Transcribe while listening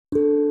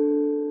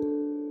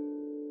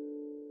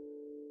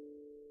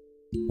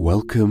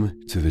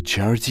Welcome to the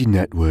Charity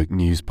Network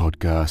News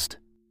Podcast,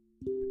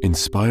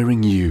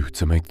 inspiring you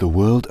to make the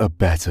world a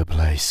better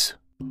place.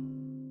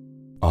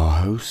 Our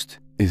host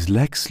is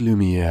Lex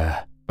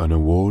Lumiere, an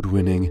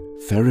award-winning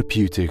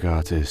therapeutic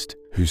artist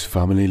whose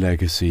family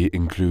legacy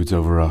includes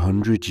over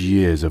 100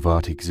 years of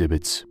art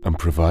exhibits and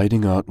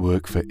providing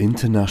artwork for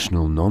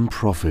international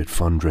non-profit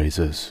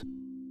fundraisers.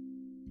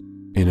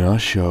 In our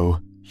show,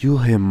 you'll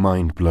hear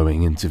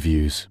mind-blowing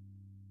interviews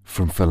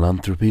from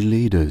philanthropy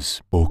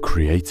leaders or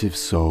creative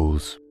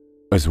souls,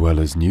 as well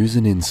as news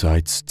and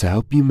insights to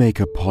help you make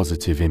a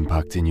positive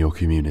impact in your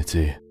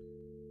community.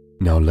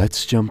 Now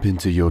let's jump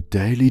into your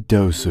daily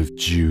dose of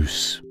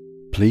juice.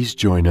 Please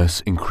join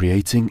us in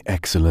creating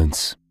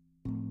excellence.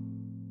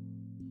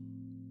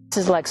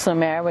 This is Lex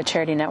Lumiere with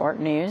Charity Network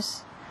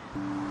News.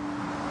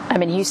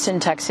 I'm in Houston,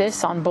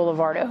 Texas, on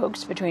Boulevard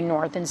Oaks between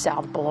North and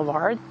South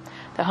Boulevard,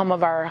 the home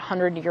of our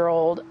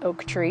 100-year-old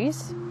oak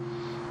trees.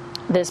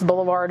 This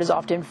boulevard is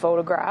often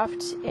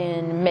photographed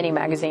in many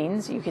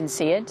magazines. You can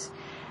see it,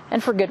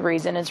 and for good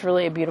reason. It's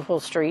really a beautiful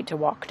street to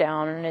walk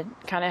down, and it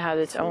kind of has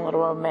its own little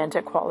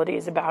romantic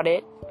qualities about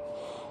it.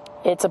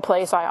 It's a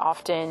place I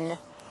often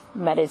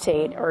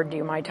meditate or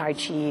do my Tai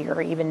Chi or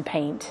even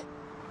paint.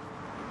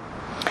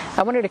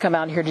 I wanted to come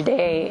out here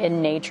today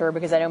in nature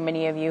because I know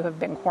many of you have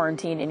been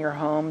quarantined in your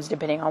homes,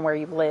 depending on where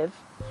you live.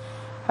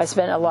 I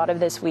spent a lot of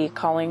this week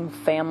calling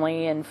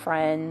family and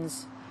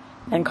friends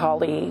and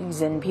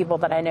colleagues and people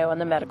that I know in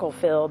the medical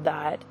field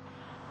that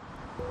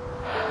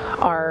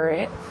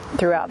are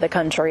throughout the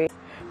country,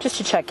 just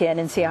to check in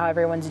and see how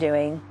everyone's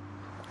doing.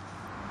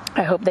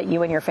 I hope that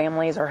you and your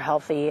families are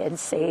healthy and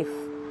safe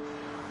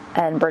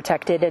and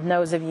protected, and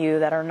those of you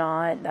that are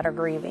not, that are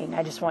grieving,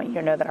 I just want you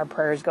to know that our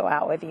prayers go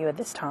out with you at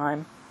this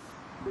time.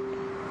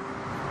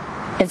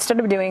 Instead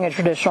of doing a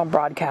traditional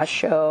broadcast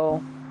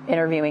show,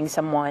 interviewing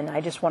someone,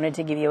 I just wanted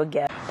to give you a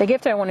gift. The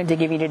gift I wanted to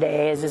give you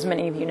today is, as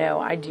many of you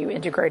know, I do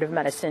integrative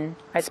medicine.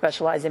 I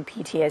specialize in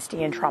PTSD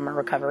and trauma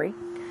recovery.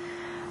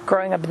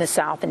 Growing up in the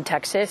South in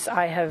Texas,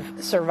 I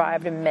have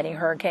survived many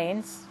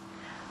hurricanes.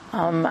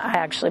 I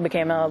actually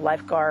became a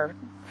lifeguard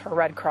for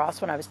Red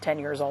Cross when I was 10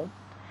 years old.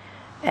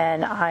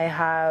 And I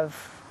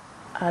have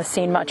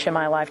seen much in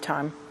my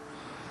lifetime.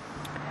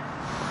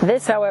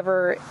 This,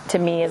 however, to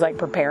me is like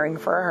preparing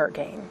for a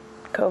hurricane.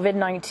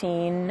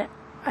 COVID-19,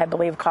 I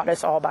believe, caught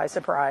us all by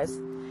surprise.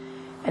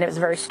 And it was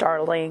very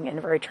startling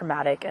and very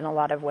traumatic in a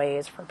lot of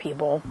ways for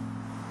people.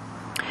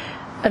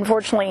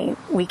 Unfortunately,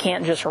 we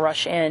can't just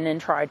rush in and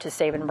try to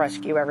save and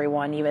rescue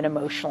everyone, even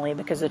emotionally,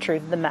 because the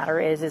truth of the matter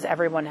is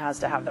everyone has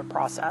to have their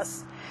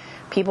process.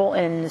 People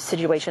in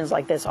situations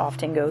like this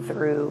often go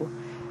through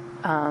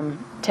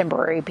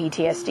temporary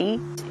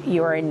PTSD.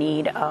 You are in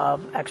need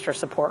of extra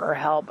support or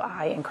help.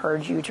 I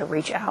encourage you to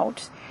reach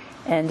out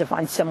and to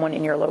find someone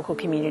in your local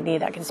community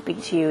that can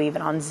speak to you,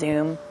 even on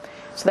Zoom,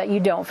 so that you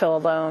don't feel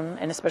alone,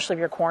 and especially if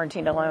you're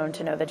quarantined alone,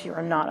 to know that you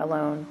are not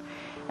alone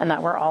and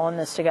that we're all in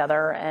this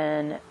together.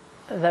 And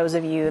those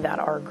of you that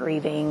are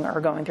grieving or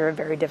going through a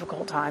very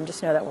difficult time,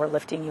 just know that we're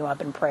lifting you up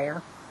in prayer.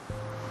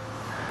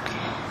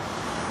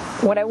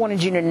 What I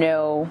wanted you to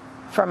know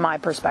from my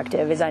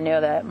perspective is I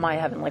know that my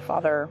Heavenly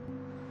Father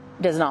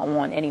does not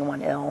want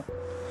anyone ill.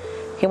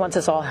 He wants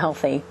us all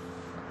healthy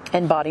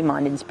in body,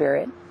 mind, and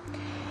spirit.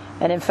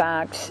 And in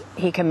fact,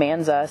 He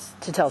commands us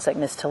to tell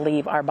sickness to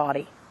leave our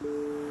body.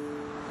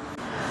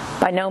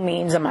 By no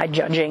means am I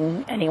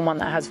judging anyone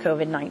that has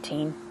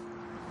COVID-19.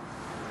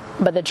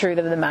 But the truth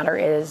of the matter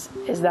is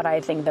that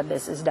I think that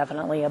this is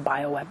definitely a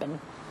bioweapon.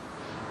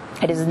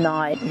 It is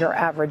not your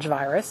average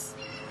virus.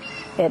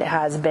 It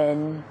has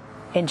been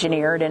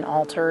engineered and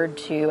altered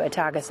to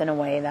attack us in a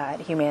way that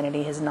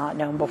humanity has not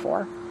known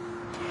before.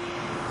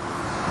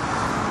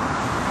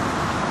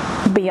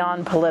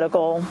 Beyond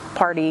political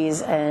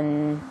parties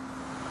and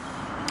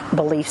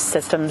belief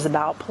systems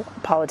about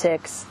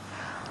politics,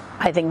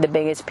 I think the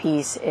biggest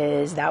piece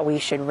is that we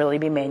should really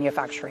be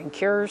manufacturing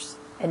cures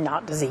and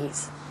not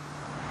disease.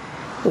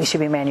 We should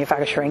be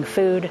manufacturing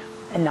food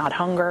and not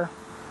hunger,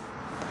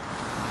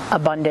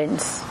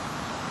 abundance,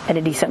 and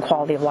a decent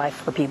quality of life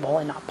for people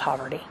and not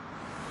poverty.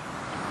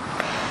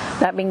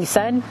 That being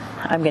said,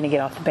 I'm going to get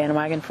off the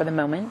bandwagon for the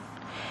moment,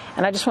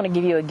 and I just want to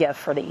give you a gift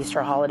for the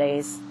Easter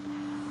holidays,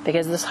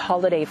 because this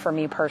holiday for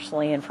me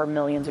personally and for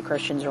millions of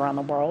Christians around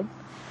the world,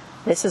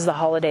 this is the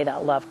holiday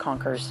that love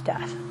conquers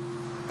death.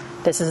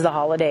 This is the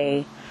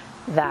holiday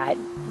that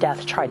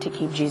death tried to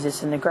keep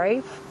Jesus in the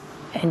grave,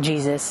 and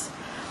Jesus,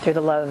 through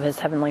the love of His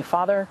Heavenly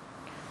Father,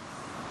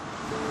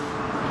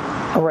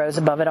 arose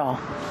above it all.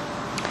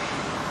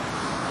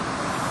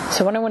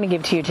 So what I want to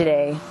give to you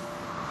today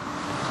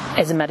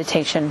is a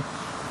meditation.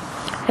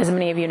 As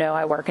many of you know,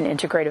 I work in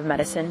integrative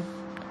medicine.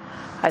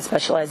 I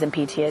specialize in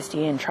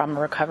PTSD and trauma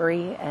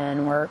recovery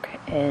and work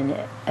in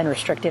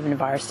restrictive and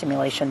virus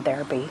stimulation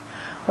therapy,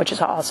 which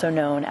is also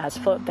known as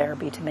float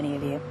therapy to many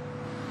of you.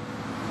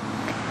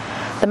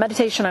 The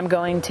meditation I'm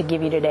going to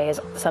give you today is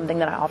something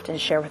that I often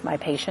share with my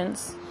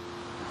patients.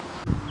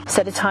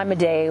 Set a time of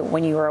day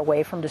when you are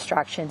away from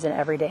distractions and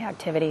everyday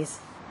activities.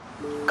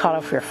 Cut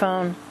off your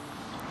phone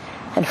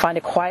and find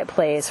a quiet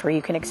place where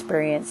you can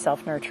experience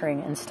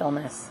self-nurturing and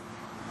stillness.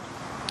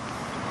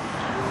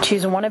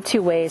 Choose one of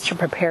two ways to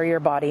prepare your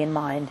body and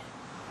mind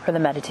for the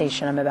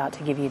meditation I'm about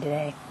to give you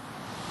today.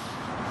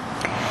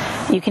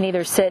 You can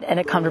either sit in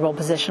a comfortable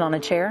position on a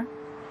chair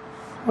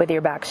with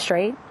your back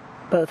straight,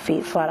 both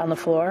feet flat on the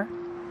floor,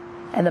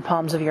 and the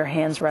palms of your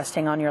hands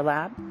resting on your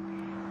lap,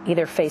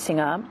 either facing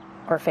up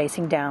or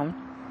facing down.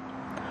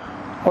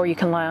 Or you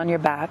can lie on your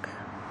back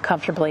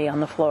comfortably on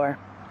the floor.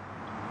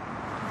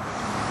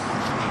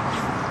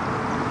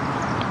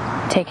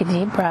 Take a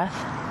deep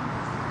breath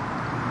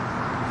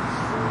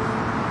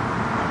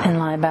and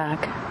lie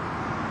back.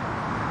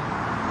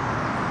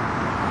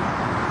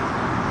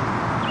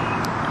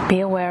 Be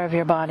aware of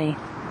your body.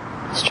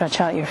 Stretch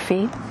out your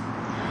feet,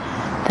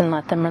 then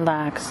let them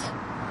relax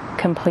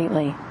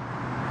completely,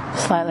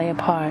 slightly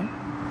apart.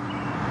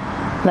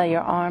 Let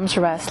your arms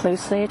rest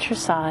loosely at your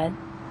side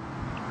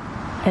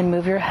and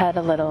move your head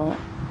a little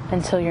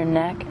until your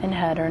neck and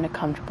head are in a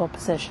comfortable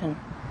position.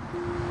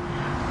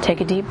 Take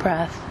a deep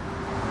breath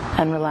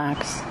and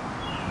relax.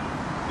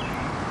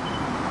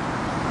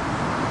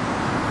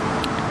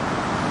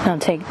 Now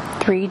take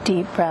 3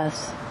 deep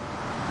breaths.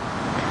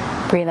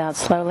 Breathe out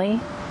slowly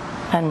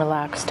and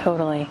relax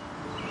totally.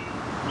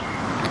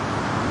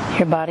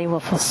 Your body will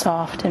feel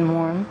soft and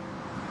warm.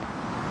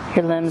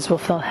 Your limbs will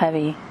feel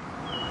heavy.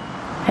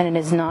 And it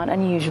is not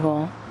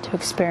unusual to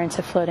experience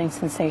a floating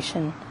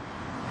sensation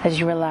as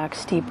you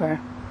relax deeper.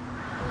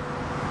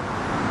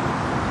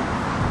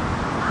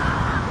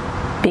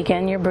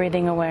 Begin your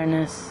breathing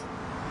awareness.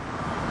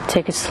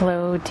 Take a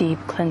slow, deep,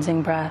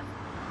 cleansing breath.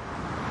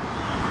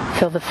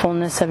 Fill the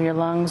fullness of your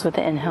lungs with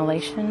the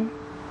inhalation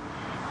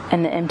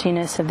and the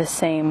emptiness of the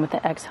same with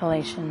the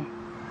exhalation.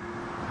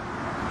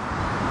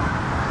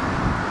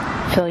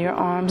 Feel your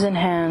arms and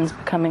hands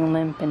becoming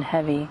limp and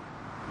heavy.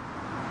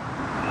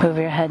 Move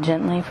your head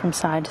gently from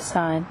side to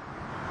side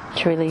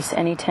to release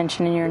any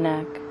tension in your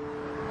neck.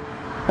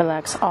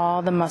 Relax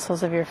all the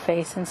muscles of your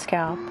face and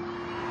scalp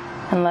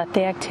and let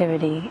the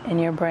activity in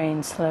your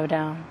brain slow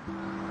down.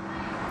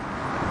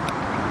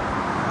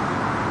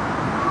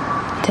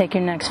 Take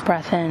your next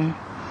breath in.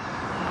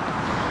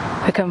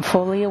 Become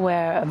fully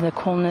aware of the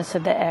coolness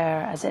of the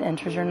air as it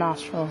enters your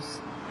nostrils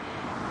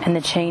and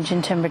the change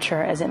in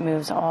temperature as it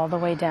moves all the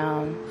way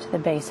down to the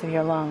base of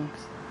your lungs.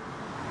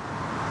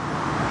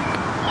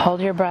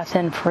 Hold your breath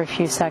in for a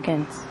few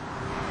seconds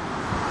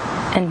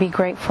and be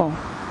grateful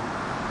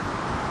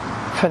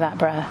for that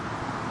breath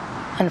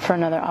and for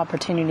another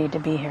opportunity to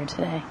be here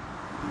today.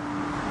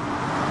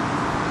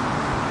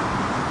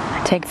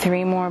 Take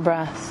 3 more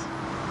breaths.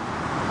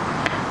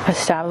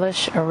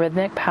 Establish a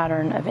rhythmic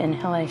pattern of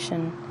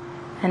inhalation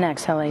and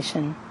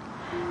exhalation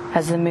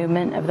as the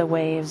movement of the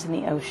waves in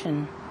the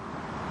ocean.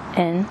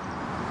 In,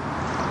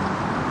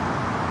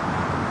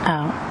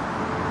 out.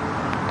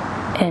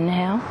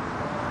 Inhale,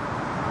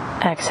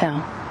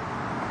 exhale.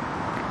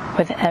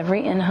 With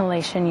every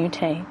inhalation you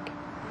take,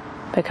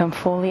 become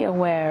fully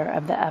aware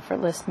of the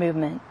effortless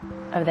movement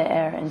of the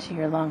air into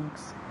your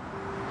lungs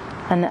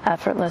and the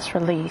effortless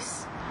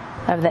release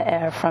of the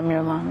air from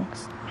your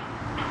lungs.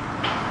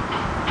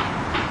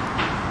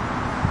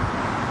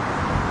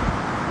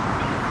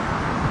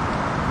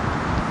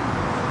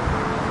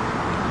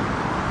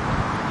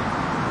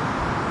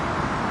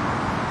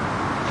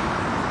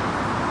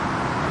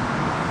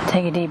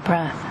 Take a deep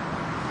breath.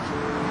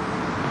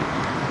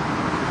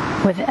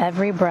 With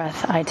every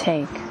breath I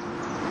take,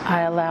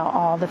 I allow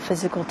all the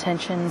physical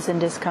tensions and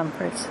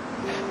discomforts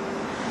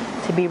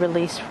to be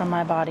released from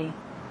my body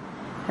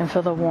and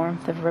feel the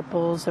warmth of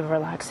ripples of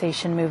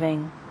relaxation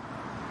moving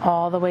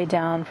all the way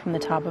down from the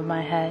top of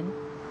my head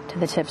to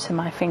the tips of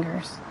my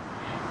fingers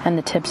and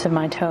the tips of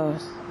my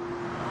toes,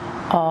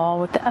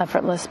 all with the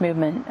effortless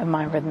movement of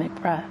my rhythmic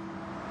breath.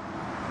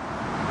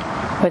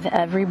 With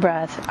every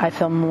breath, I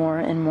feel more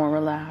and more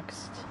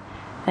relaxed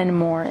and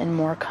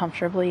more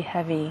comfortably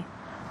heavy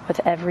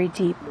with every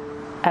deep,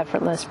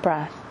 effortless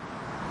breath.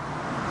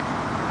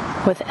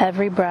 With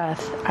every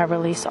breath, I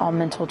release all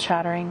mental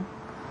chattering,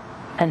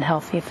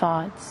 unhealthy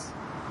thoughts,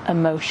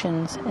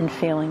 emotions, and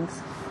feelings.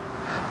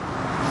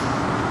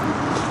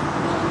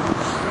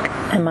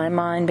 And my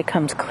mind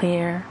becomes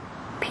clear,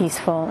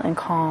 peaceful, and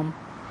calm.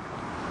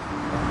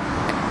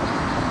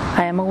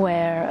 I am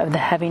aware of the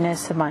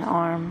heaviness of my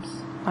arms,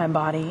 my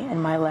body,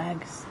 and my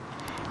legs,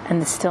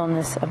 and the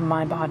stillness of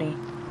my body.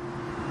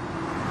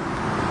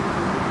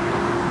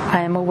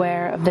 I am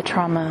aware of the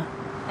trauma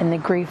and the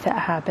grief that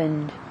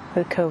happened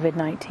with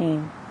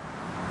COVID-19.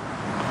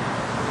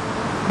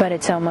 But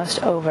it's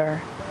almost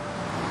over,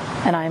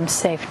 and I am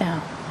safe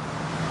now.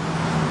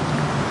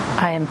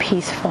 I am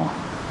peaceful.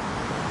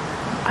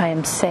 I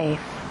am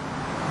safe.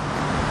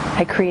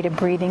 I create a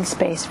breathing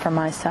space for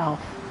myself.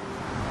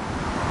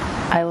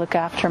 I look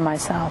after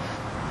myself.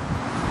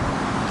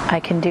 I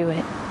can do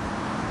it.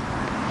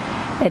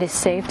 It is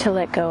safe to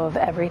let go of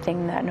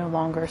everything that no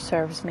longer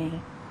serves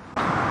me.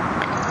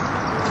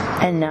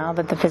 And now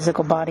that the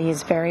physical body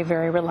is very,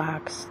 very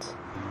relaxed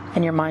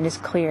and your mind is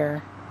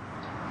clear,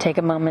 take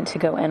a moment to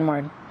go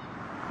inward.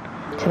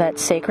 to that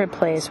sacred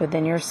place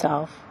within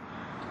yourself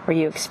where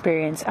you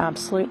experience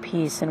absolute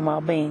peace and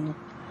well-being,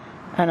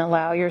 and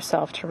allow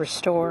yourself to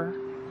restore,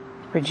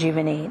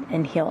 rejuvenate,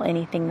 and heal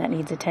anything that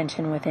needs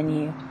attention within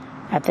you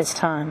at this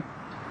time.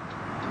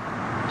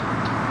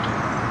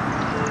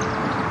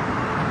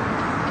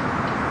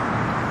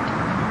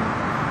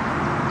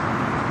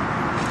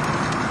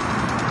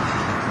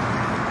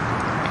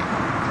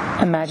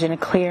 Imagine a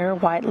clear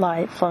white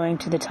light flowing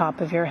to the top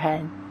of your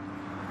head,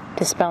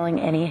 dispelling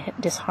any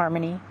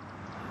disharmony,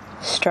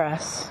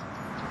 stress,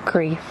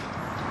 grief,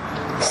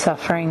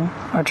 suffering,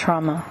 or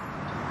trauma.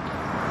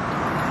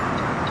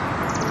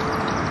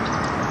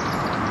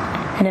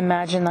 And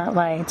imagine that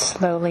light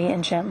slowly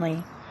and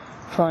gently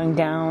flowing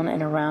down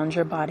and around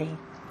your body,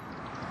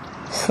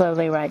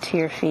 slowly right to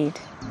your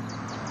feet.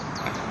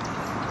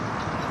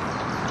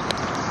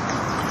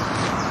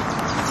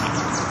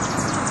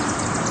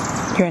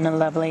 You're in a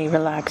lovely,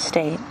 relaxed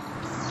state.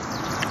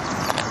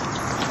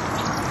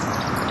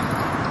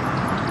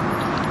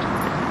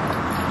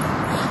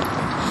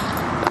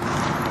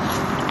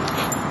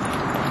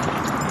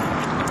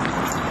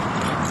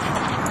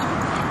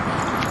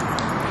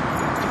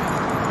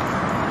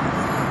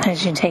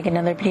 As you take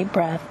another deep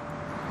breath,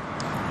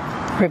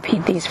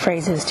 repeat these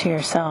phrases to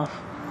yourself.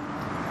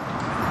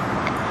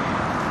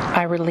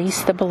 I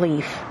release the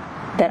belief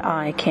that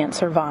I can't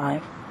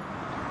survive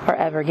or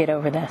ever get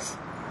over this.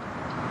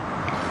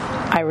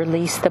 I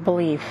release the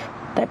belief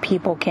that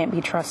people can't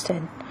be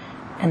trusted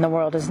and the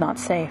world is not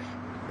safe.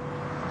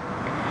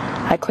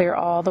 I clear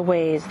all the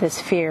ways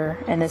this fear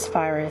and this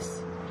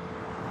virus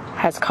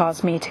has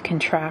caused me to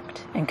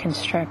contract and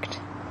constrict.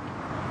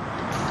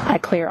 I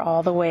clear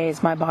all the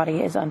ways my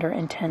body is under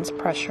intense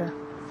pressure.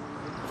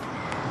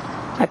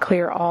 I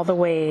clear all the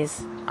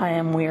ways I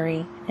am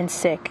weary and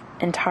sick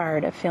and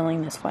tired of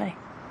feeling this way.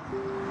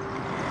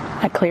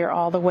 I clear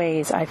all the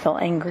ways I feel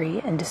angry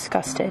and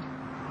disgusted.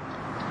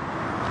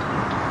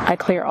 I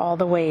clear all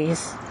the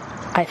ways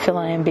I feel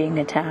I am being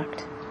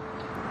attacked.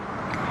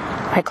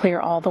 I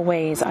clear all the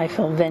ways I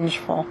feel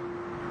vengeful.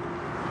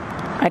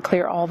 I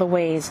clear all the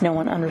ways no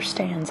one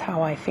understands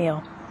how I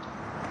feel.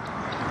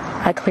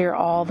 I clear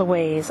all the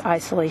ways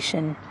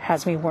isolation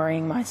has me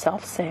worrying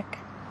myself sick.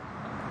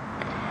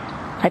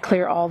 I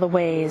clear all the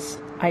ways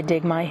I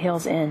dig my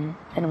heels in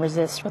and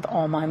resist with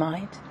all my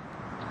might.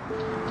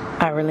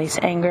 I release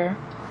anger.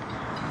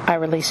 I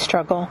release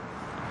struggle.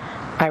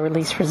 I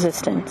release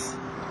resistance.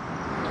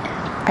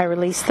 I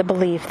release the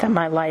belief that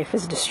my life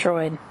is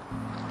destroyed.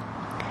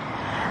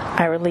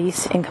 I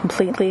release and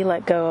completely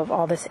let go of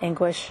all this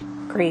anguish,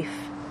 grief,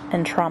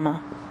 and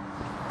trauma.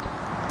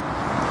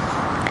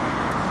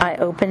 I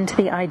open to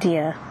the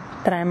idea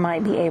that I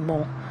might be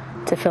able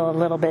to feel a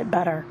little bit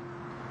better.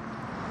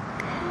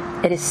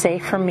 It is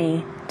safe for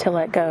me to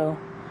let go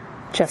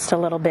just a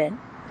little bit.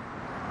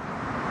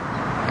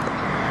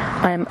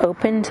 I am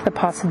open to the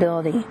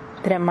possibility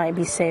that it might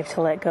be safe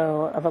to let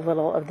go of a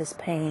little of this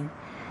pain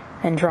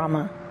and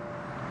drama.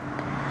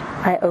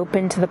 I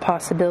open to the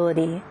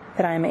possibility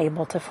that I am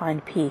able to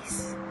find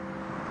peace.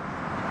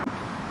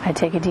 I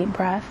take a deep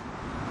breath.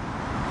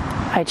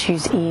 I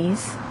choose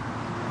ease.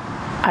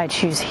 I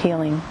choose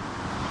healing.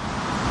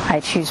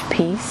 I choose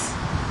peace.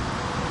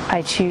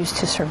 I choose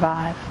to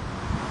survive.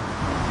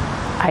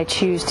 I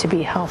choose to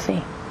be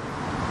healthy.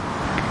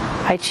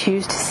 I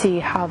choose to see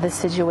how this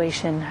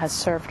situation has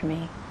served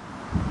me.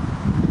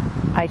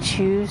 I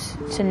choose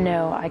to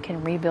know I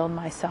can rebuild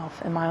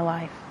myself in my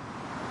life.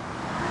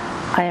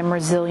 I am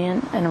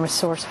resilient and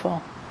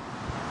resourceful.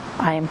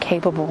 I am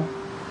capable.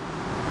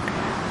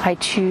 I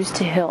choose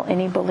to heal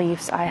any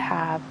beliefs I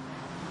have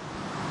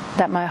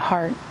that my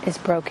heart is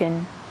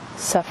broken,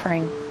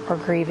 suffering, or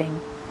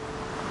grieving.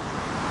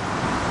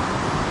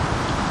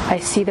 I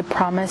see the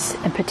promise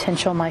and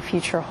potential my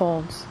future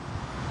holds.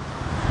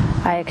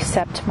 I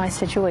accept my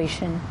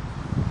situation.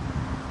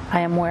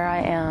 I am where I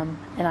am,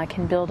 and I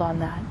can build on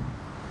that.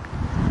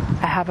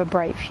 I have a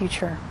bright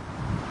future.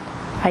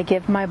 I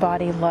give my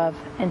body love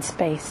and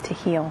space to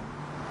heal.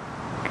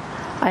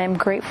 I am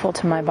grateful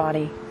to my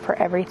body for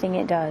everything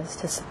it does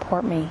to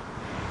support me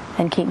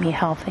and keep me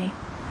healthy.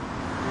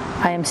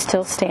 I am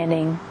still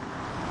standing.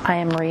 I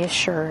am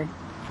reassured.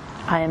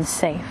 I am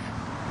safe.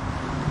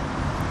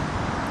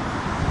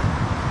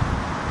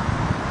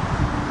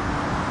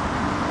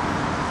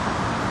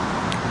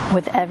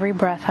 With every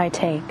breath I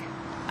take,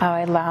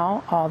 I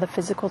allow all the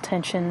physical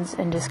tensions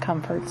and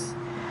discomforts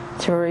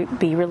to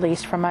be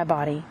released from my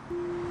body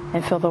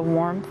and feel the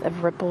warmth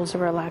of ripples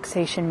of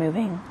relaxation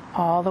moving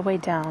all the way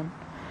down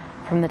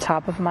from the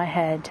top of my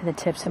head to the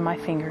tips of my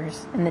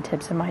fingers and the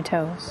tips of my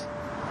toes,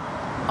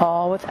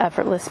 all with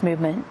effortless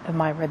movement of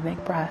my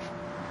rhythmic breath.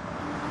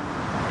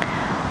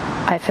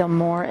 I feel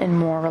more and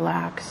more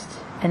relaxed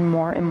and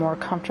more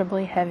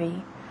comfortably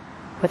heavy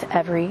with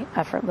every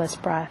effortless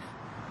breath.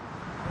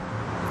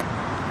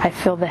 I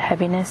feel the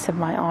heaviness of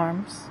my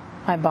arms,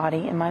 my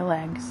body, and my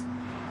legs,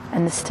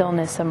 and the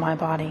stillness of my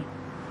body.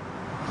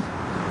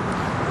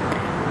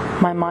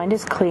 My mind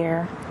is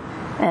clear,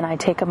 and I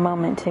take a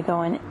moment to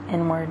go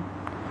inward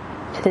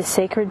to this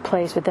sacred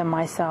place within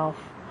myself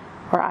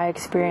where I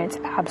experience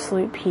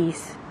absolute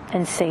peace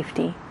and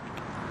safety.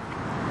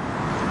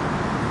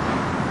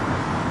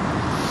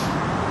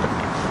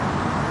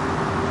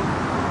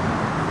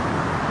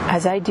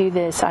 As I do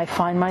this, I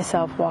find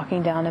myself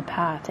walking down a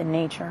path in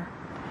nature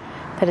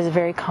that is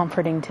very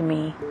comforting to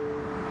me.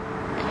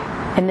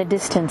 In the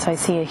distance, I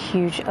see a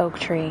huge oak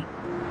tree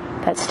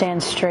that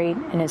stands straight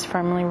and is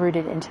firmly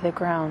rooted into the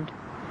ground.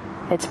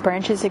 Its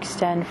branches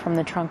extend from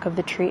the trunk of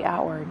the tree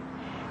outward,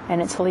 and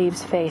its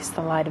leaves face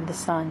the light of the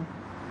sun.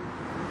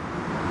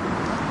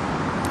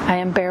 I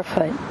am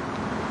barefoot,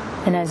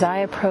 and as I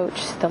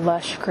approach the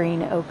lush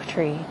green oak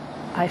tree,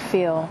 I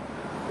feel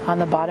on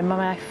the bottom of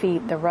my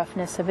feet the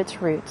roughness of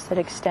its roots that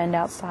extend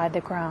outside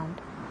the ground.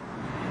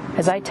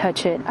 As I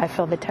touch it, I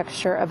feel the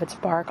texture of its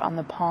bark on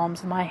the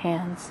palms of my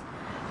hands.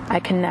 I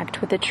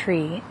connect with the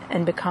tree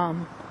and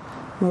become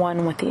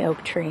one with the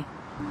oak tree.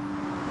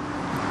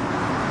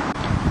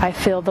 I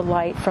feel the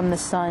light from the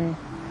sun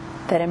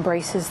that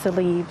embraces the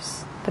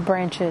leaves, the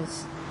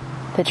branches,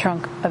 the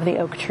trunk of the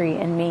oak tree,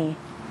 and me.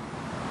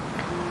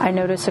 I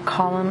notice a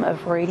column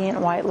of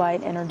radiant white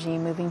light energy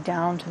moving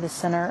down to the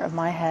center of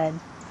my head,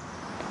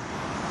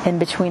 in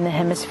between the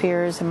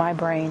hemispheres of my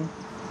brain,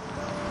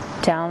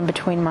 down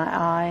between my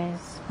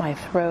eyes, my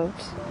throat,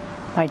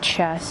 my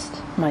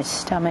chest, my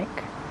stomach,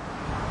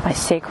 my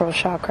sacral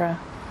chakra,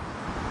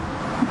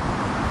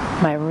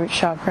 my root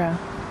chakra,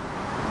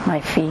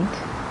 my feet.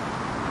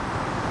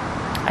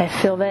 I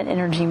feel that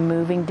energy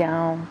moving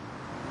down.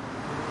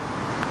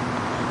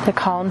 The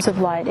columns of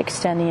light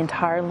extend the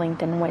entire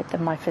length and width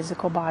of my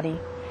physical body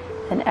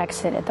and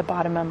exit at the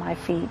bottom of my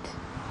feet.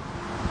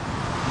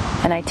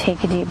 And I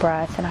take a deep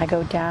breath and I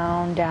go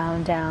down,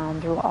 down,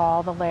 down through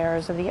all the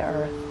layers of the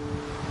earth,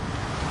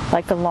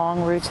 like the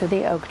long roots of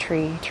the oak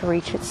tree, to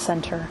reach its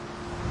center,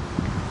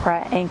 where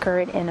I anchor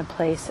it in a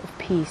place of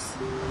peace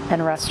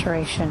and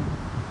restoration.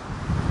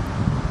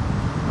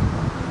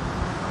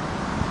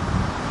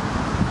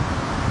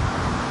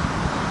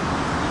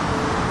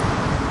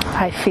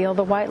 I feel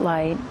the white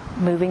light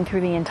moving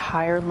through the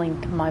entire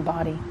length of my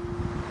body,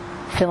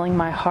 filling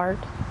my heart,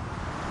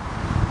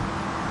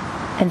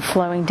 and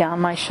flowing down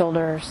my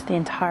shoulders, the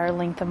entire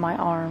length of my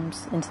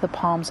arms, into the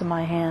palms of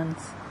my hands.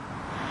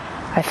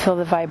 I feel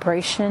the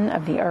vibration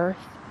of the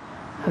earth,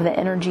 of the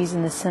energies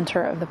in the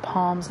center of the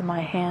palms of my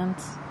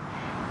hands,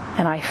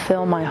 and I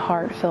feel my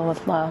heart fill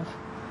with love.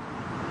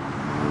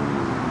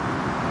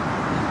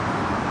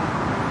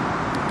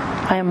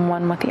 I am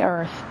one with the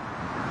earth.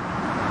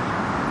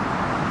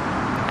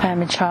 I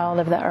am a child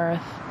of the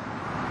earth.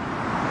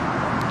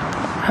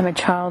 I'm a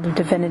child of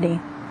divinity.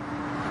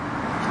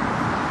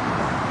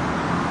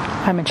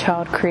 I'm a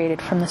child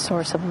created from the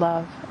source of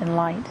love and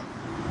light.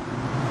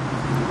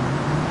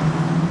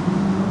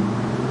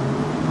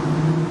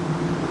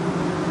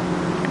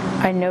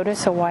 I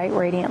notice a white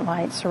radiant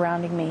light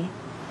surrounding me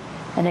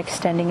and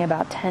extending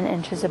about 10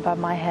 inches above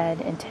my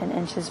head and 10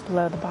 inches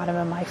below the bottom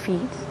of my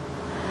feet.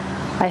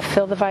 I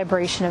feel the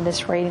vibration of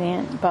this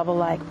radiant,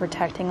 bubble-like,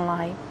 protecting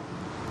light.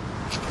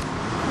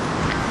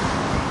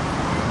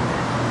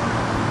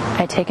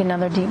 I take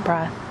another deep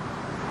breath.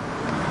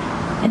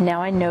 And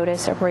now I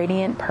notice a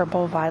radiant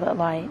purple-violet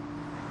light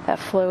that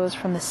flows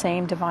from the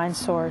same divine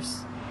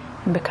source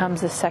and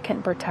becomes the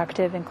second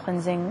protective and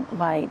cleansing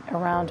light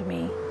around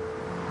me.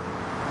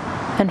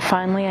 And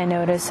finally I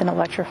notice an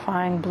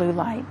electrifying blue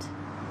light,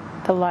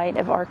 the light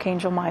of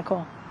Archangel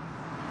Michael,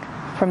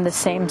 from the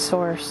same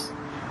source,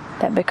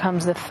 that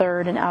becomes the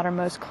third and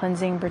outermost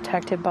cleansing,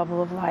 protective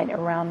bubble of light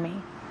around me,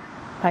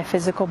 my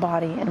physical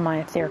body, and my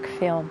etheric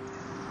field.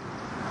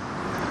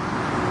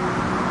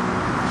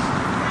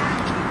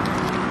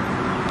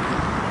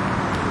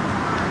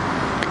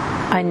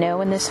 I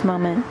know in this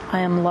moment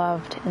I am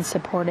loved and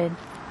supported.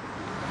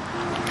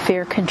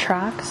 Fear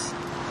contracts,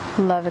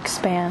 love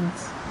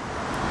expands.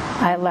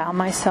 I allow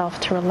myself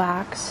to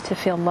relax, to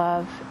feel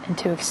love, and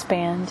to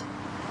expand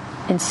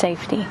in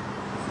safety.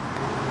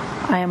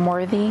 I am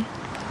worthy.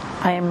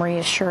 I am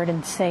reassured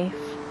and safe.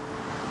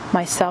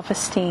 My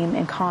self-esteem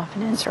and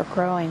confidence are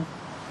growing.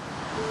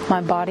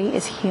 My body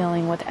is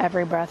healing with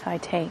every breath I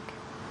take.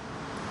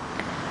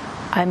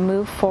 I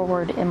move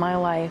forward in my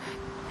life,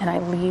 and I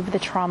leave the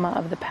trauma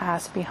of the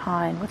past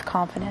behind with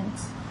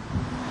confidence.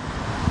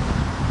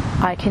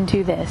 I can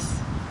do this.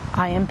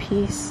 I am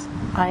peace.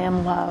 I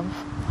am love.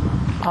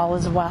 All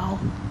is well.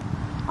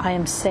 I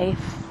am safe.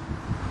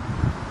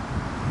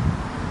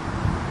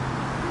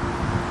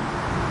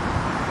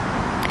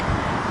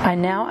 I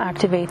now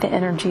activate the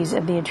energies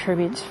of the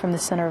attributes from the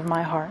center of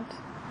my heart.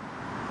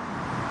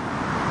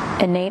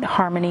 Innate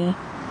harmony,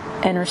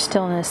 inner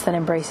stillness that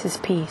embraces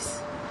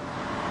peace.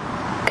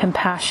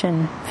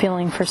 Compassion,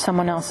 feeling for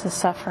someone else's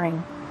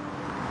suffering.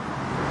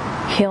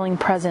 Healing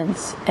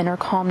presence, inner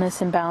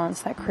calmness and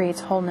balance that creates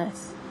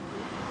wholeness.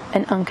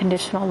 And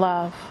unconditional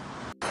love.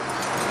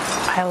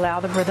 I allow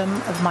the rhythm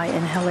of my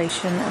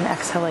inhalation and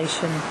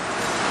exhalation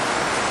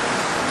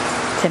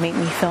to make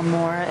me feel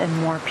more and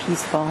more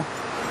peaceful.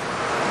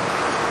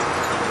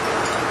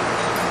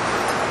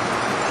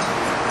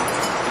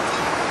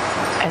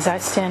 As I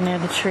stand near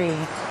the tree,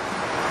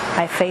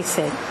 I face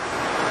it,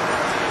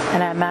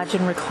 and I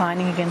imagine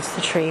reclining against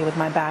the tree with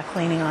my back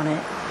leaning on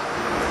it.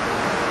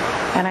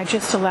 And I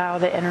just allow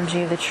the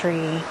energy of the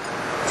tree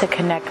to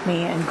connect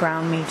me and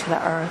ground me to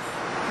the earth.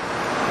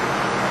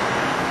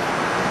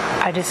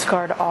 I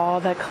discard all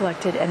that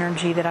collected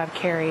energy that I've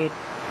carried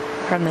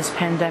from this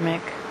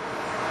pandemic,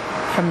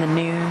 from the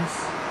news,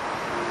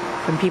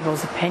 from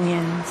people's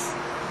opinions,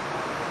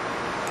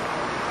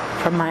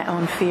 from my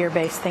own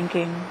fear-based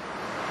thinking,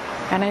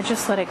 and I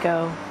just let it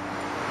go.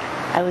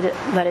 I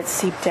let it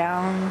seep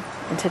down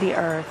into the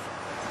earth.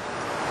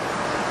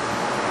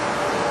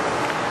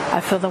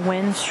 I feel the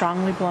wind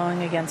strongly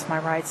blowing against my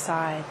right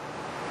side.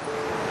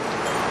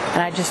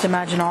 And I just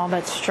imagine all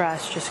that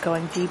stress just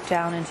going deep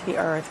down into the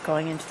earth,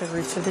 going into the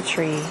roots of the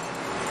tree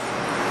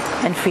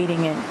and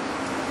feeding it.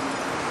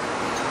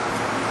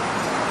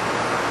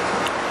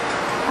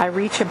 I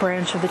reach a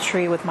branch of the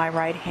tree with my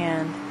right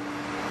hand,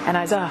 and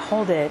as I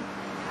hold it,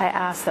 I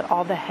ask that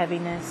all the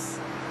heaviness,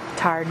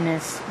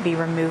 tiredness be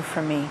removed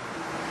from me.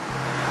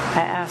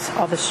 I ask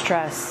all the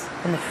stress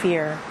and the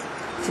fear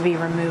to be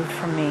removed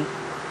from me.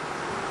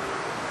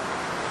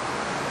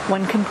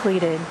 When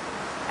completed,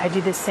 I do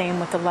the same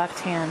with the left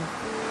hand.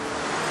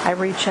 I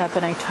reach up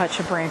and I touch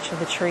a branch of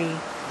the tree,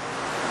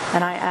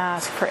 and I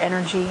ask for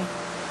energy,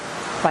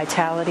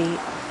 vitality,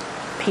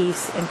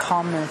 peace, and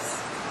calmness.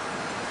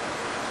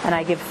 And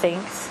I give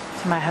thanks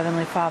to my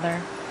Heavenly Father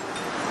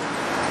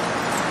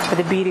for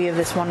the beauty of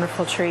this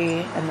wonderful tree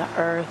and the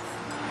earth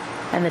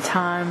and the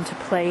time to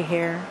play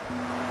here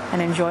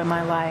and enjoy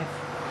my life.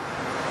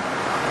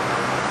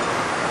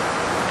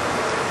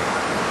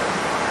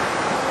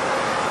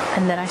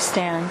 And then I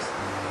stand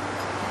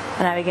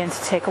and I begin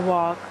to take a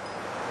walk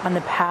on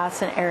the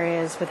paths and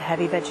areas with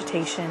heavy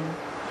vegetation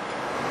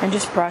and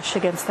just brush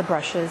against the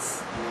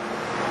brushes,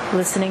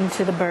 listening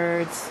to the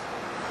birds,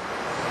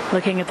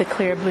 looking at the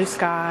clear blue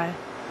sky,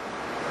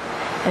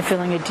 and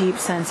feeling a deep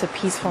sense of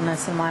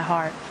peacefulness in my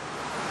heart.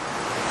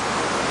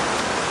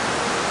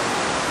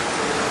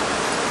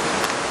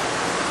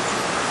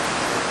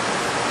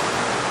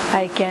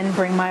 I again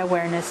bring my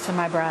awareness to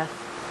my breath.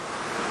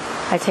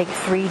 I take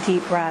 3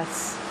 deep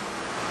breaths,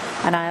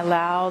 and I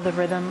allow the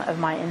rhythm of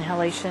my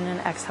inhalation and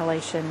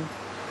exhalation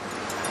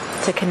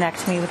to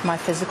connect me with my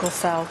physical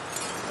self.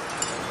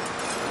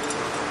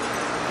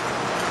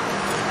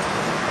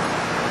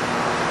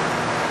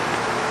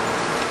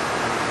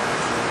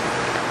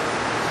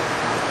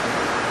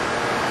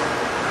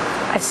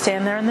 I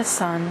stand there in the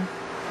sun,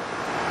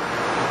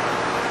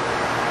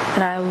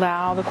 and I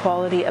allow the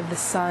quality of the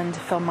sun to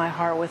fill my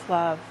heart with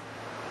love,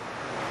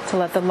 to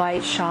let the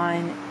light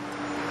shine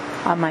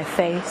on my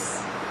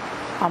face,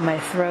 on my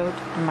throat,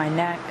 and my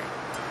neck.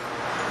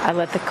 I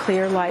let the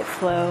clear light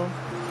flow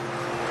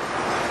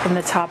from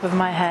the top of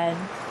my head,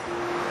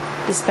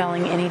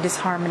 dispelling any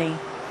disharmony.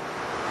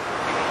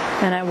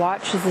 And I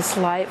watch as this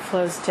light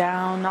flows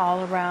down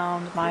all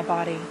around my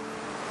body,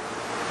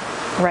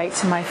 right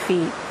to my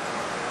feet.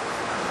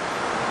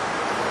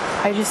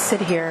 I just sit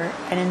here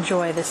and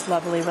enjoy this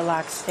lovely,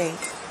 relaxed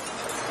state.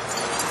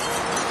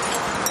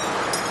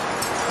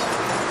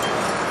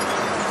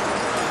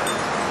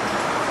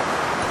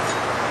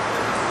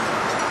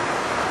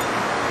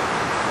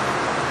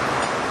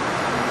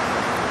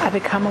 I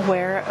become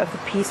aware of the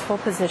peaceful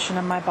position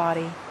of my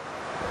body.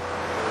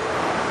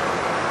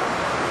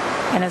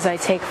 And as I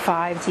take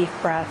 5 deep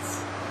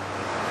breaths,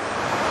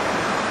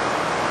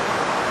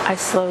 I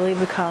slowly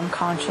become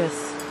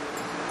conscious.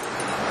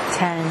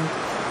 10.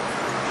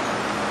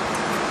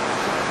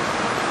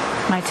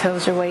 My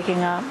toes are waking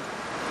up.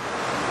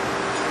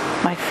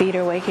 My feet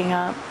are waking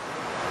up.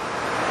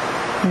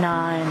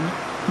 9.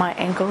 My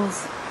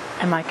ankles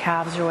and my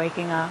calves are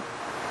waking up.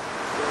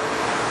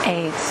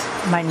 8.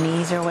 My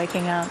knees are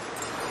waking up.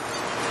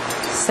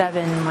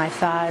 7. My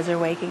thighs are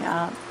waking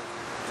up.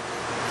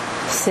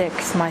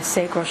 6. My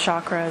sacral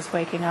chakra is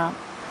waking up.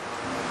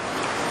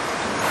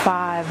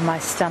 5. My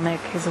stomach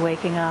is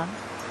waking up.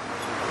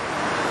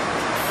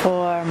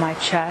 4. My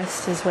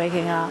chest is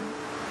waking up.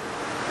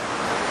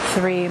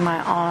 3. My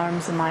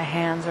arms and my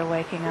hands are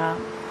waking up.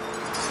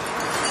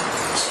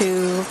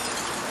 2.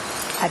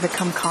 I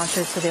become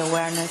conscious of the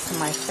awareness in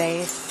my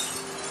face.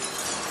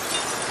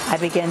 I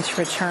begin to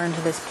return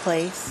to this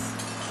place,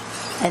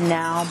 and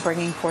now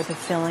bringing forth a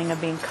feeling of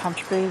being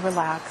comfortably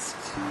relaxed,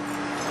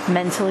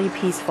 mentally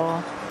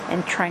peaceful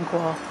and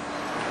tranquil,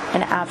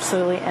 and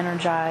absolutely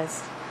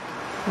energized.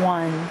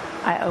 1.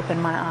 I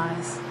open my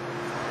eyes.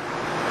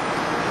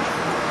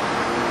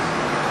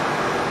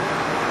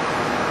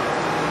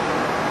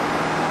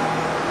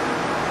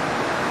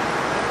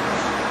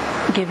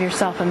 Give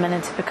yourself a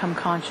minute to become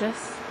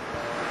conscious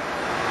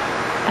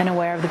and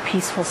aware of the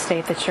peaceful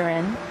state that you're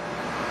in.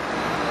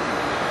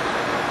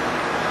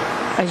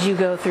 As you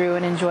go through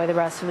and enjoy the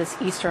rest of this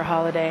Easter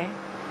holiday,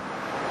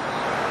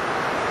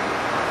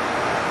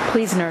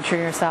 please nurture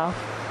yourself.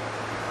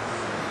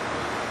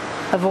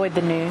 Avoid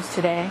the news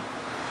today.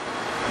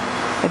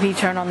 If you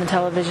turn on the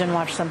television,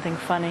 watch something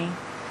funny,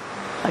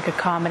 like a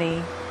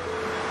comedy,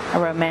 a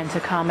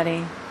romantic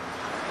comedy.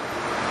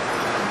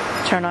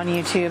 Turn on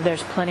YouTube.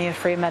 There's plenty of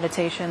free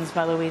meditations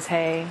by Louise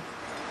Hay,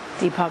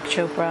 Deepak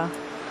Chopra,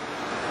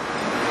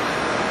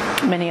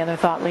 many other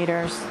thought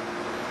leaders.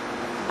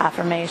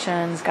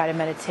 Affirmations, guided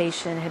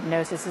meditation,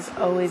 hypnosis is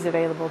always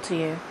available to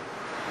you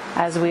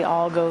as we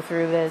all go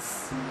through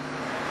this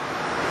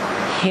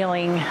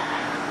healing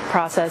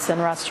process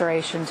and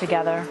restoration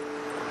together,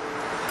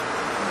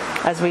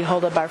 as we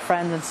hold up our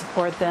friends and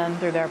support them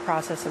through their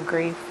process of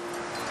grief,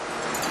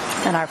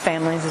 and our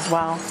families as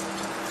well.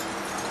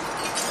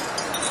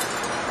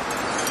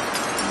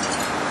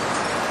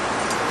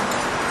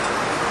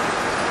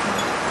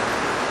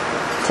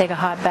 Take a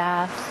hot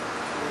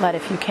bath, light a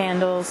few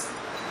candles.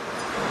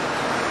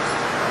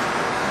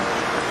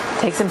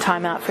 Take some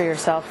time out for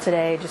yourself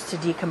today just to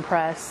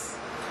decompress,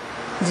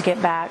 to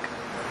get back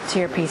to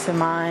your peace of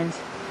mind.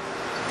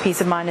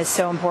 Peace of mind is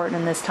so important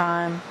in this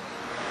time.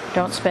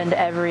 Don't spend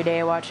every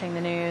day watching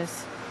the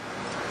news,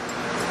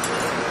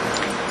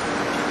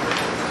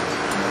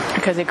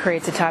 because it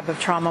creates a type of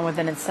trauma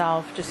within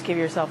itself. Just give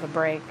yourself a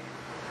break.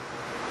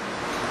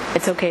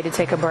 It's okay to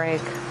take a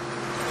break.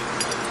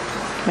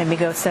 Maybe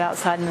go sit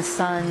outside in the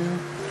sun,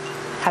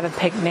 have a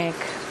picnic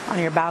on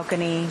your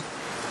balcony,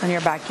 on your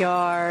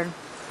backyard,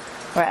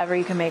 wherever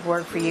you can make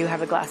work for you.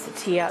 Have a glass of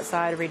tea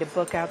outside, read a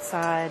book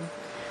outside.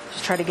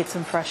 Just try to get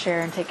some fresh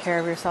air and take care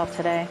of yourself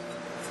today.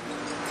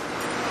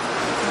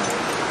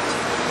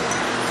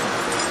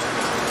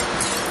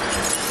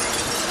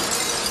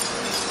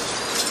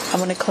 I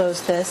want to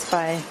close this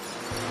by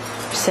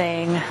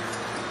saying,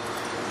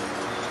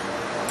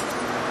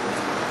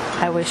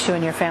 I wish you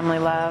and your family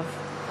love,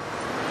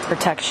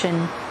 protection,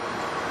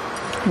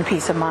 and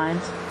peace of mind.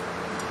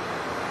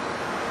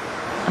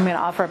 I'm going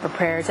to offer up a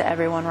prayer to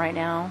everyone right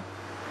now,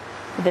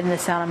 within the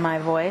sound of my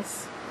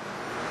voice.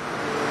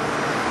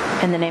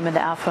 In the name of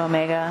the Alpha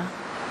Omega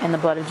and the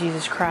blood of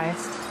Jesus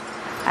Christ,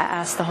 I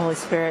ask the Holy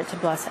Spirit to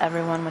bless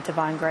everyone with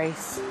divine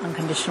grace,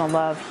 unconditional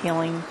love,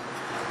 healing,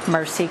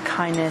 mercy,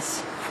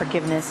 kindness,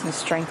 forgiveness, and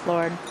strength,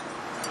 Lord,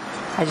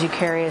 as you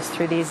carry us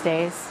through these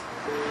days.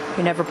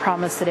 You never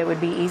promised that it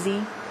would be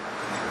easy,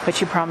 but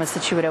you promised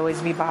that you would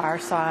always be by our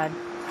side.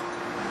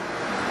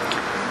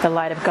 The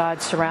light of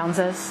God surrounds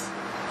us.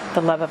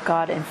 The love of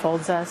God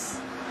enfolds us.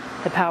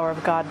 The power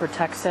of God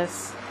protects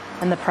us.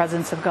 And the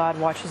presence of God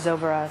watches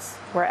over us.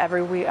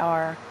 Wherever we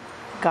are,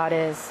 God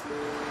is.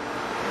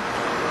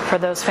 For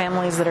those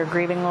families that are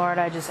grieving, Lord,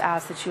 I just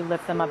ask that you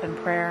lift them up in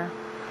prayer,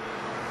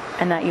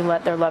 and that you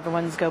let their loved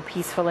ones go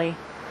peacefully,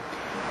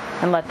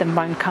 and let them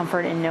find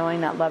comfort in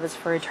knowing that love is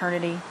for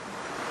eternity,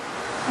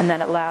 and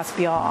that it lasts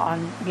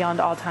beyond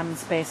all time and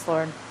space,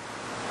 Lord.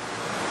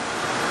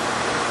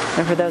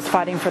 And for those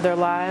fighting for their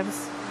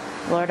lives,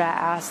 Lord, I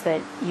ask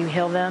that you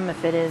heal them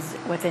if it is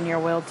within your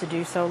will to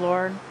do so,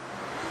 Lord.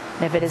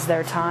 And if it is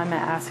their time, I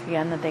ask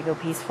again that they go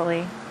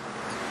peacefully.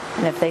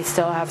 And if they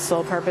still have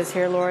soul purpose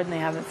here, Lord, and they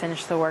haven't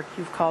finished the work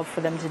you've called for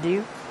them to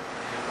do,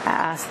 I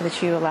ask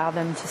that you allow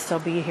them to still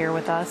be here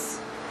with us.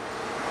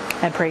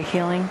 I pray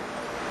healing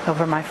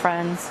over my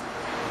friends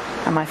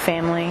and my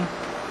family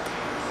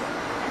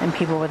and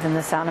people within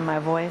the sound of my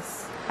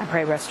voice. I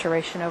pray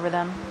restoration over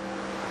them.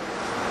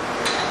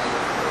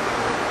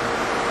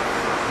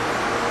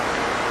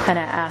 And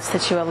I ask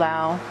that you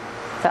allow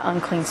the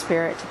unclean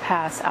spirit to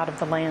pass out of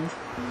the land.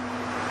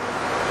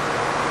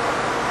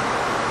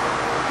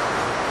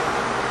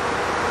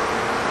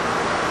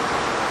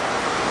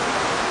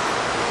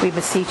 We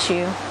beseech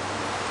you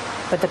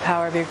with the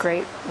power of your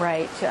great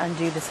right to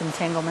undo this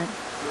entanglement,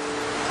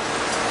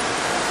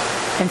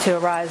 and to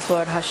arise,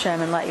 Lord Hashem,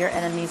 and let your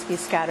enemies be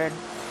scattered,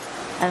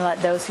 and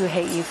let those who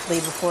hate you flee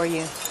before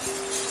you.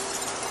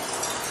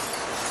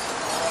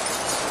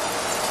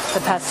 The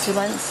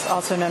pestilence,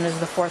 also known as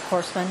the fourth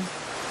horseman,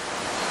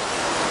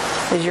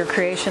 is your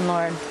creation,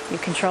 Lord. You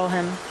control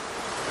him.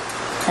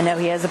 I know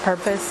he has a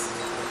purpose,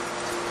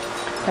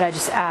 but I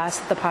just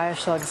ask that the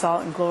pious shall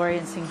exalt in glory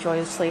and sing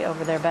joyously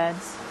over their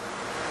beds,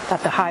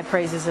 that the high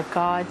praises of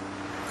God,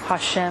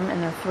 Hashem,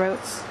 in their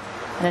throats,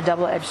 and a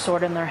double-edged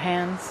sword in their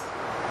hands,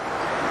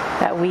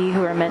 that we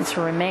who are meant to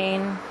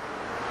remain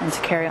and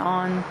to carry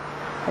on,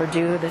 or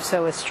do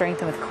so with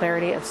strength and with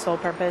clarity of soul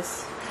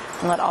purpose,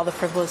 and let all the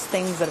frivolous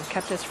things that have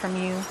kept us from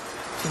you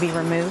to be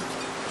removed,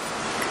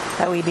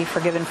 that we be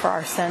forgiven for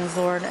our sins,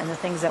 Lord, and the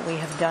things that we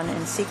have done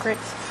in secret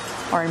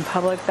or in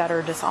public that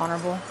are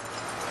dishonorable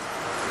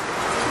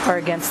or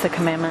against the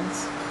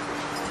commandments.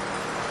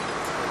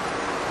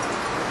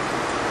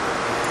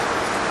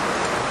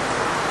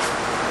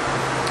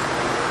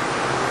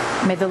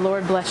 May the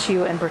Lord bless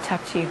you and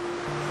protect you.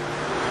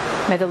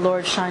 May the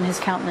Lord shine his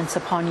countenance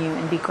upon you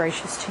and be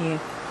gracious to you.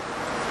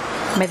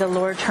 May the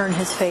Lord turn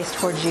his face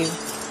towards you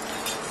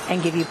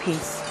and give you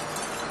peace.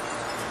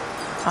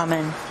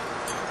 Amen.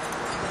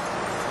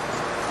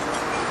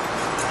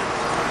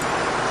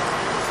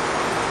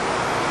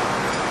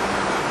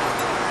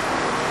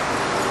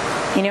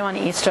 You know, on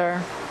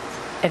Easter,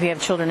 if you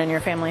have children in your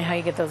family, how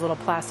you get those little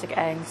plastic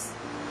eggs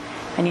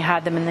and you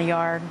hide them in the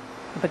yard,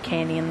 you put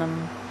candy in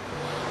them,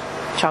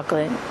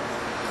 chocolate,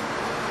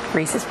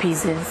 Reese's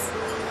Pieces,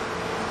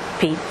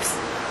 Peeps.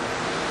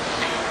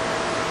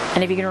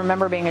 And if you can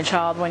remember being a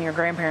child when your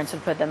grandparents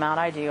would put them out,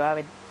 I do.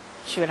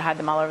 She would hide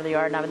them all over the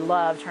yard, and I would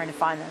love trying to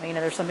find them. You know,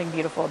 there's something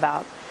beautiful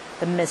about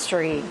the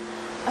mystery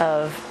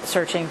of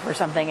searching for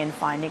something and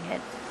finding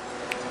it.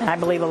 And I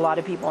believe a lot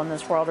of people in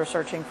this world are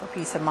searching for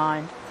peace of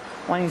mind,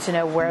 wanting to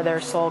know where their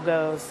soul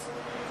goes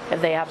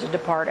if they have to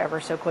depart ever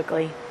so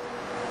quickly.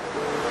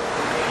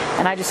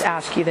 And I just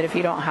ask you that if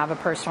you don't have a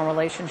personal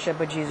relationship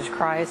with Jesus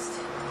Christ,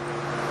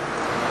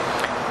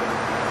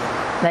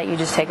 that you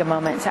just take a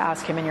moment to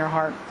ask Him in your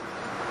heart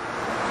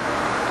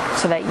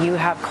so that you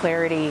have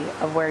clarity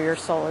of where your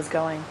soul is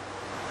going,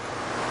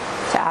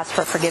 to ask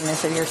for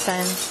forgiveness of your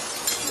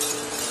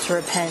sins, to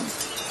repent,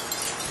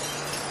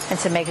 and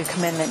to make a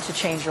commitment to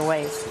change your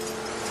ways.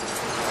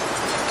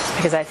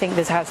 Because I think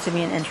this has to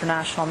be an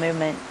international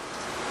movement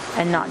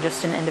and not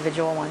just an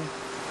individual one.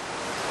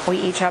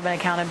 We each have an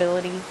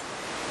accountability,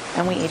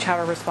 and we each have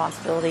a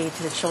responsibility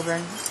to the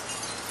children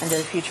and to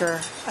the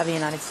future of the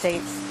United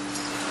States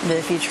and to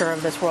the future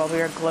of this world. We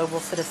are global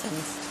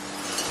citizens.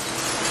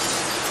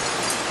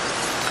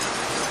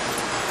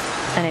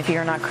 And if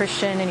you're not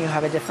Christian and you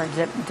have a different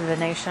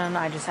divination,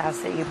 I just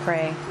ask that you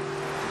pray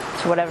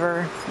to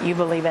whatever you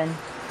believe in.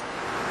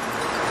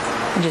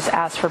 And just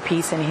ask for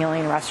peace and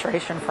healing and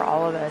restoration for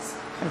all of us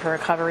and for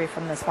recovery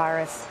from this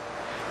virus.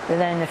 And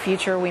then in the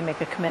future, we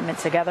make a commitment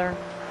together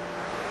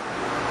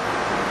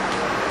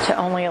to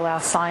only allow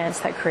science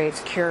that creates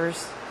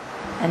cures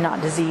and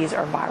not disease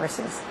or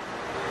viruses.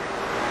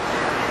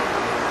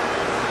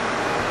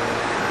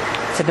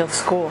 To build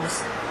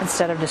schools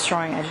instead of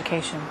destroying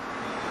education.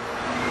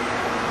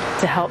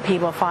 To help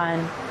people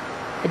find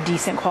a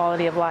decent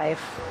quality of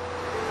life.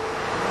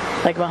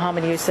 Like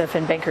Muhammad Yusuf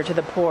and Banker to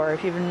the Poor.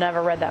 If you've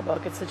never read that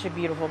book, it's such a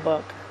beautiful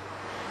book.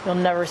 You'll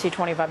never see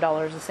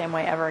 $25 the same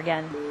way ever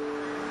again.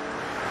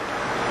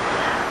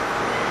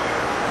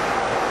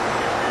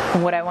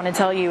 And what I want to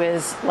tell you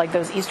is, like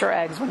those Easter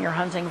eggs, when you're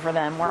hunting for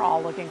them, we're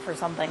all looking for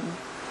something.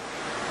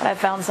 But I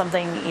found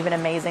something even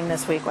amazing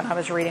this week when I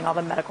was reading all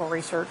the medical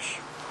research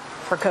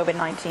for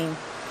COVID-19.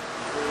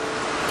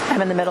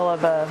 I'm in the middle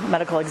of a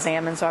medical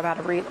exam, and so I've had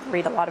to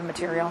read a lot of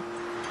material.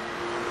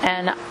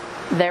 And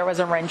there was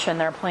a wrench in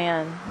their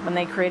plan. When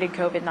they created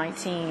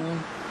COVID-19,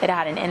 it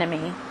had an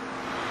enemy.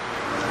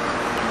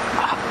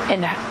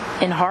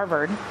 In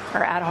Harvard,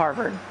 or at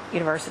Harvard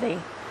University,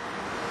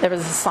 there was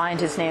a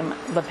scientist named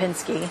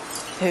Lipinski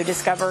who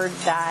discovered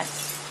that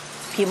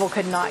people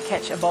could not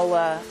catch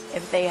Ebola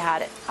if they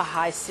had a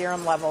high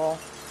serum level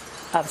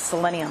of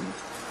selenium.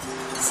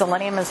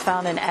 Selenium is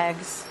found in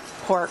eggs,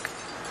 pork,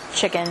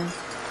 chicken,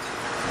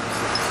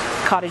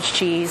 cottage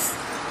cheese,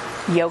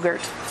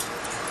 yogurt.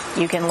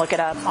 You can look it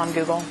up on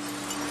Google,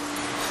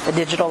 the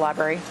digital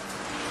library,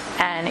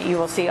 and you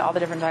will see all the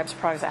different types of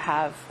products that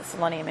have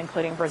selenium,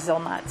 including Brazil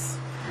nuts.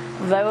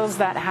 Those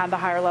that had the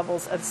higher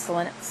levels of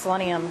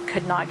selenium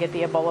could not get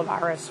the Ebola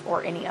virus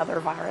or any other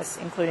virus,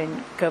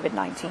 including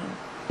COVID-19.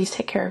 Please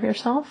take care of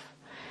yourself.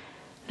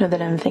 Know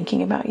that I'm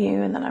thinking about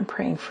you and that I'm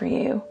praying for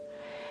you,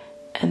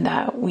 and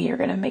that we are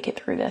going to make it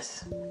through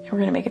this. And we're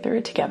going to make it through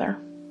it together.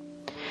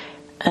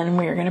 And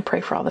we are going to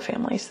pray for all the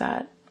families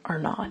that are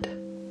not,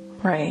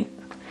 right?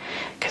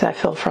 Because I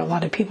feel for a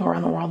lot of people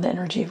around the world, the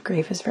energy of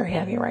grief is very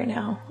heavy right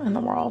now in the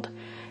world.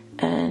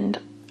 And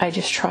I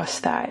just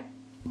trust that,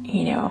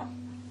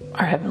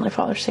 our Heavenly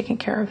Father's taking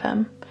care of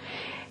them.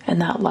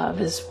 And that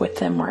love is with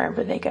them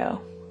wherever they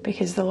go.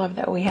 Because the love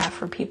that we have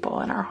for people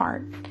in our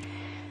heart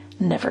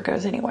never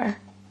goes anywhere.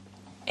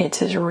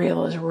 It's as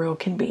real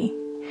can be.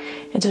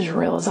 It's as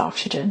real as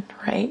oxygen,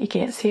 right? You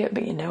can't see it,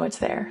 but you know it's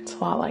there. It's a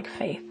lot like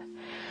faith.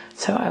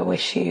 So I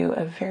wish you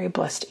a very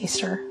blessed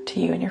Easter to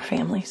you and your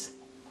families.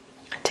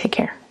 Take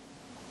care.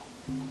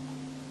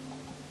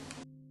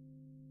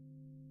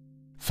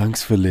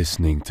 Thanks for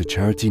listening to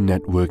Charity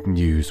Network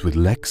News with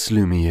Lex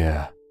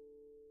Lumiere.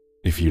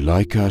 If you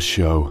like our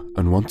show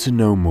and want to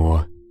know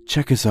more,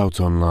 check us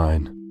out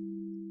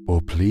online. Or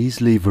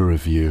please leave a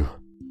review.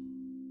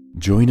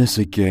 Join us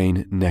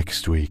again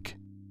next week.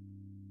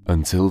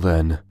 Until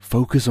then,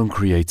 focus on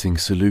creating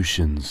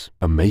solutions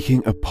and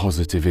making a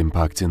positive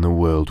impact in the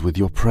world with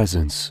your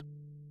presence.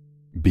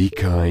 Be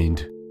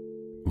kind,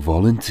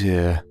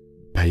 volunteer,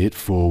 pay it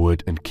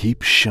forward, and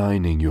keep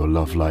shining your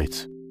love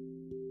light.